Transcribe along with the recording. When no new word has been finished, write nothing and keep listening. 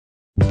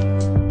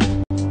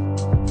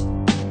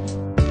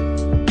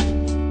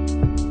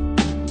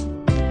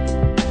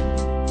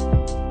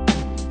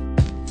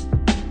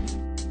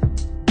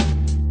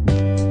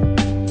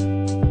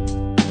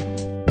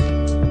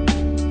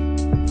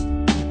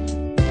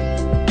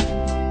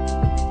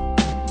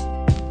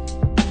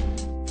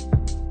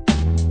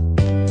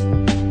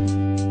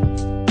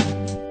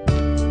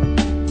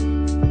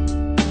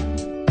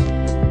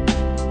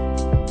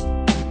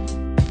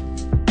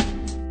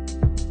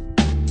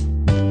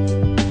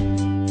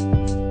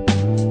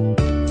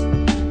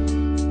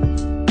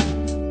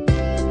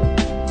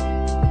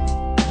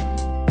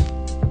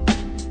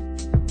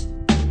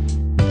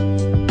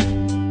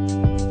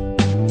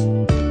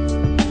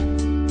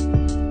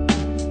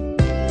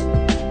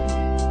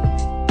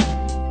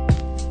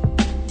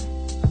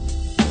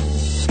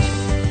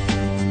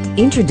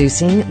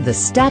Introducing the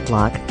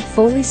StatLock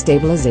Foley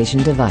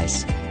Stabilization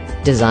Device,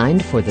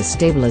 designed for the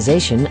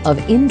stabilization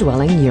of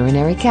indwelling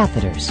urinary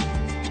catheters.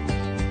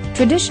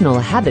 Traditional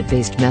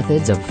habit-based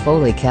methods of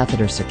Foley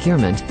catheter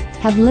securement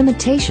have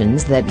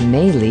limitations that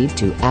may lead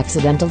to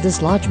accidental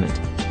dislodgement,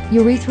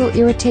 urethral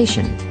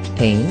irritation,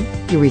 pain,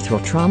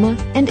 urethral trauma,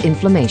 and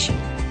inflammation.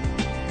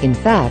 In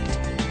fact,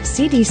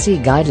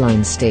 CDC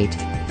guidelines state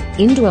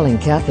indwelling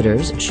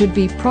catheters should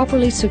be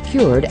properly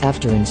secured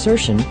after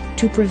insertion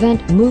to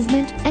prevent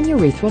movement and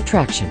urethral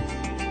traction.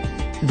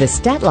 The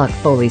StatLock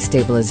Foley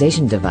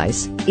Stabilization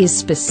Device is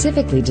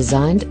specifically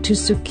designed to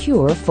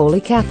secure Foley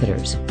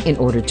catheters in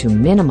order to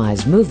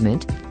minimize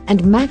movement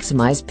and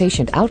maximize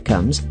patient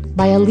outcomes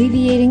by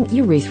alleviating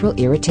urethral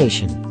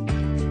irritation.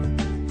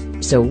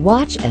 So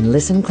watch and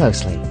listen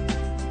closely.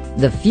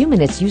 The few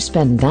minutes you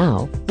spend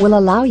now will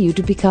allow you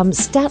to become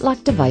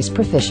StatLock device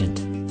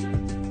proficient.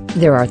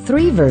 There are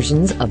 3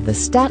 versions of the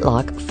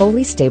StatLock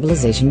Foley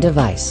Stabilization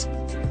Device: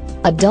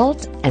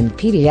 adult and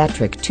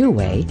pediatric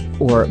 2-way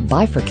or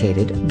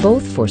bifurcated,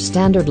 both for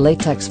standard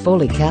latex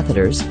Foley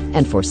catheters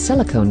and for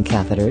silicone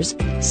catheters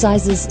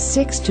sizes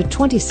 6 to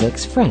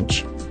 26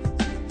 French,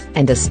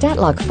 and a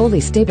StatLock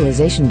Foley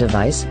Stabilization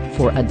Device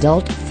for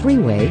adult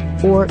 3-way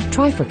or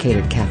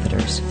trifurcated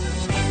catheters.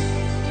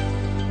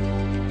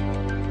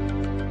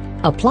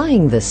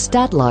 Applying the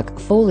StatLock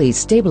Foley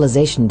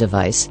Stabilization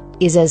Device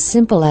is as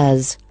simple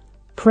as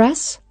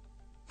press,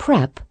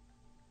 prep,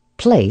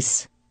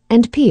 place,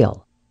 and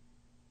peel.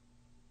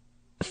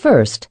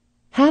 First,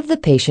 have the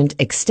patient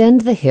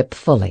extend the hip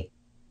fully.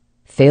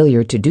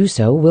 Failure to do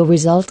so will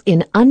result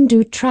in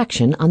undue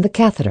traction on the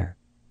catheter.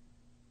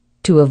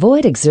 To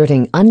avoid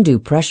exerting undue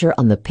pressure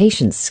on the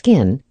patient's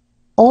skin,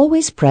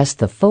 always press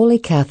the Foley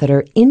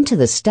catheter into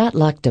the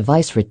StatLock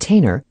device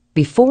retainer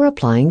before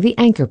applying the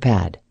anchor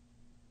pad.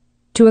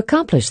 To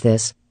accomplish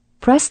this,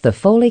 press the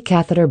Foley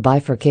catheter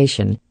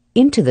bifurcation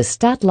into the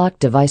StatLock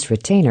device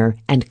retainer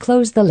and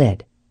close the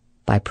lid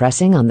by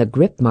pressing on the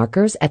grip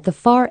markers at the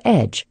far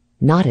edge,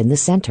 not in the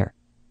center,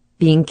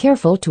 being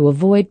careful to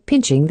avoid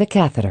pinching the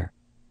catheter.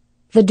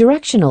 The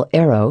directional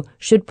arrow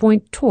should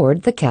point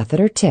toward the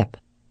catheter tip.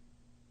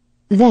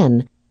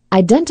 Then,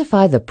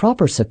 identify the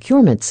proper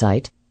securement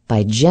site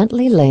by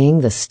gently laying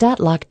the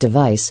StatLock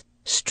device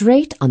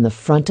straight on the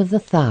front of the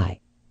thigh.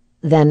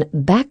 Then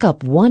back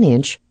up 1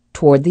 inch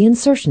toward the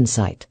insertion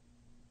site.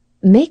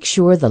 Make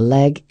sure the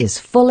leg is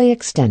fully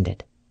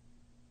extended.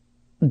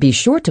 Be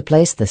sure to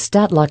place the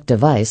StatLock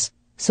device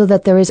so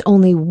that there is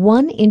only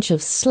 1 inch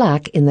of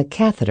slack in the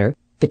catheter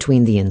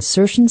between the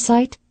insertion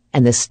site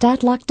and the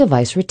StatLock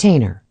device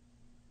retainer.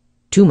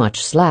 Too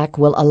much slack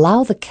will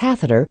allow the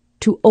catheter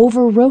to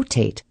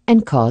over-rotate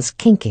and cause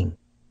kinking.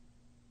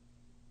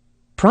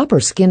 Proper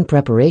skin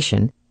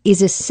preparation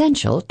is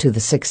essential to the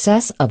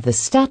success of the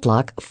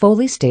StatLock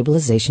Foley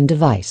Stabilization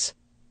Device.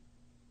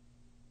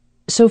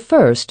 So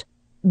first,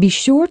 be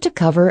sure to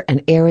cover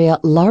an area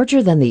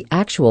larger than the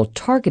actual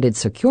targeted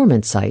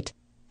securement site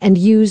and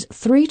use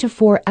 3 to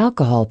 4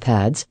 alcohol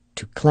pads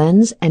to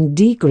cleanse and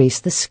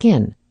degrease the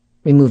skin,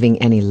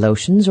 removing any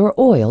lotions or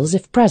oils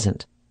if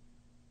present.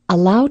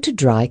 Allow to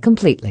dry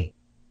completely.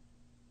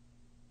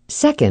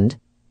 Second,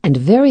 and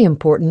very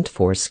important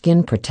for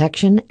skin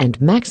protection and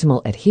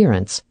maximal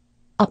adherence,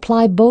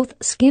 apply both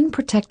skin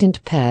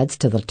protectant pads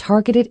to the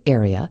targeted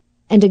area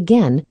and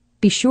again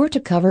be sure to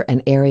cover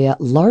an area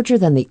larger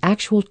than the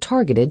actual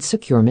targeted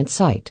securement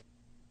site.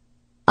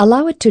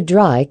 Allow it to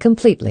dry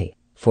completely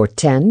for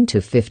 10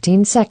 to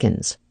 15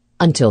 seconds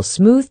until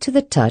smooth to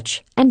the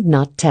touch and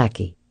not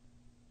tacky.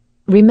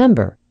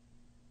 Remember,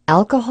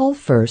 alcohol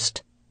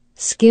first,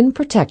 skin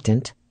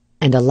protectant,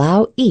 and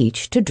allow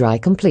each to dry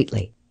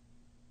completely.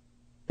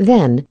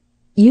 Then,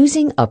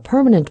 using a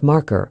permanent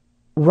marker,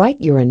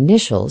 write your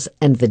initials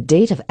and the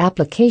date of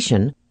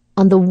application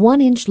on the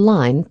 1 inch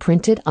line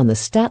printed on the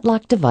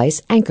StatLock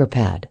device anchor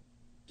pad.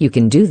 You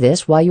can do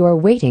this while you are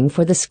waiting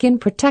for the skin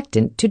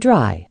protectant to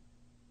dry.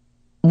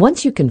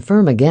 Once you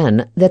confirm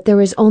again that there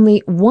is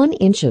only 1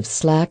 inch of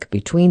slack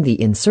between the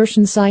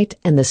insertion site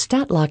and the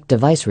StatLock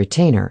device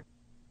retainer,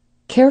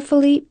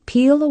 carefully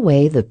peel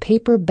away the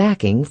paper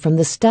backing from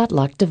the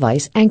StatLock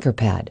device anchor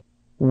pad,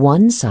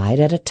 one side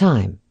at a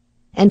time,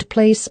 and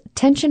place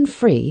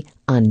tension-free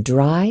on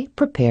dry,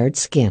 prepared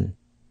skin.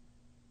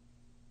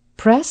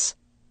 Press,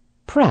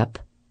 prep,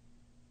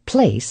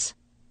 place,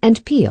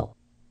 and peel.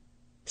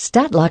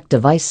 StatLock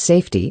device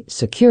safety,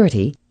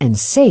 security, and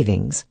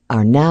savings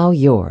are now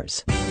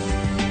yours.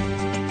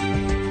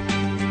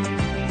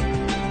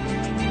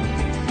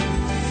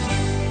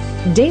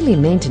 Daily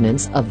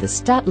maintenance of the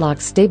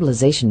StatLock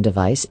stabilization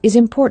device is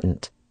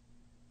important.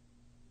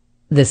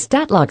 The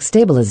StatLock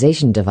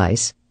stabilization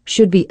device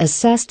should be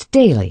assessed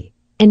daily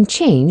and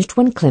changed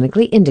when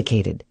clinically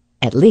indicated,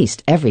 at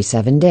least every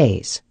 7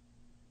 days.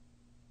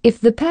 If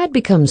the pad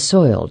becomes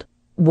soiled,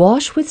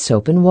 wash with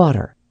soap and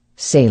water,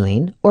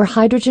 saline or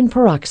hydrogen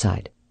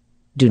peroxide.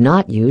 Do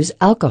not use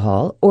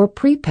alcohol or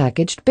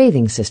pre-packaged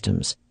bathing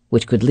systems,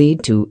 which could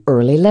lead to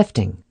early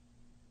lifting.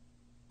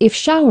 If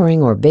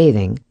showering or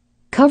bathing,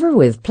 cover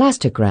with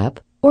plastic wrap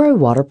or a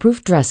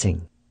waterproof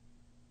dressing.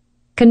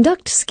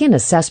 Conduct skin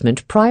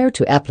assessment prior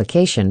to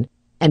application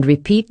and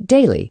repeat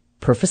daily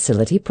per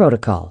facility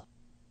protocol.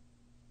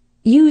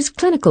 Use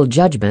clinical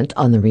judgment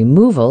on the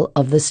removal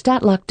of the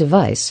StatLock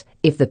device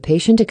if the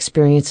patient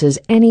experiences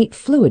any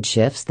fluid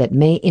shifts that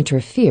may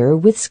interfere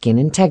with skin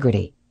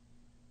integrity.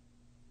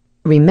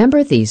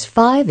 Remember these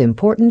 5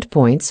 important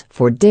points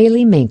for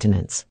daily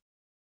maintenance.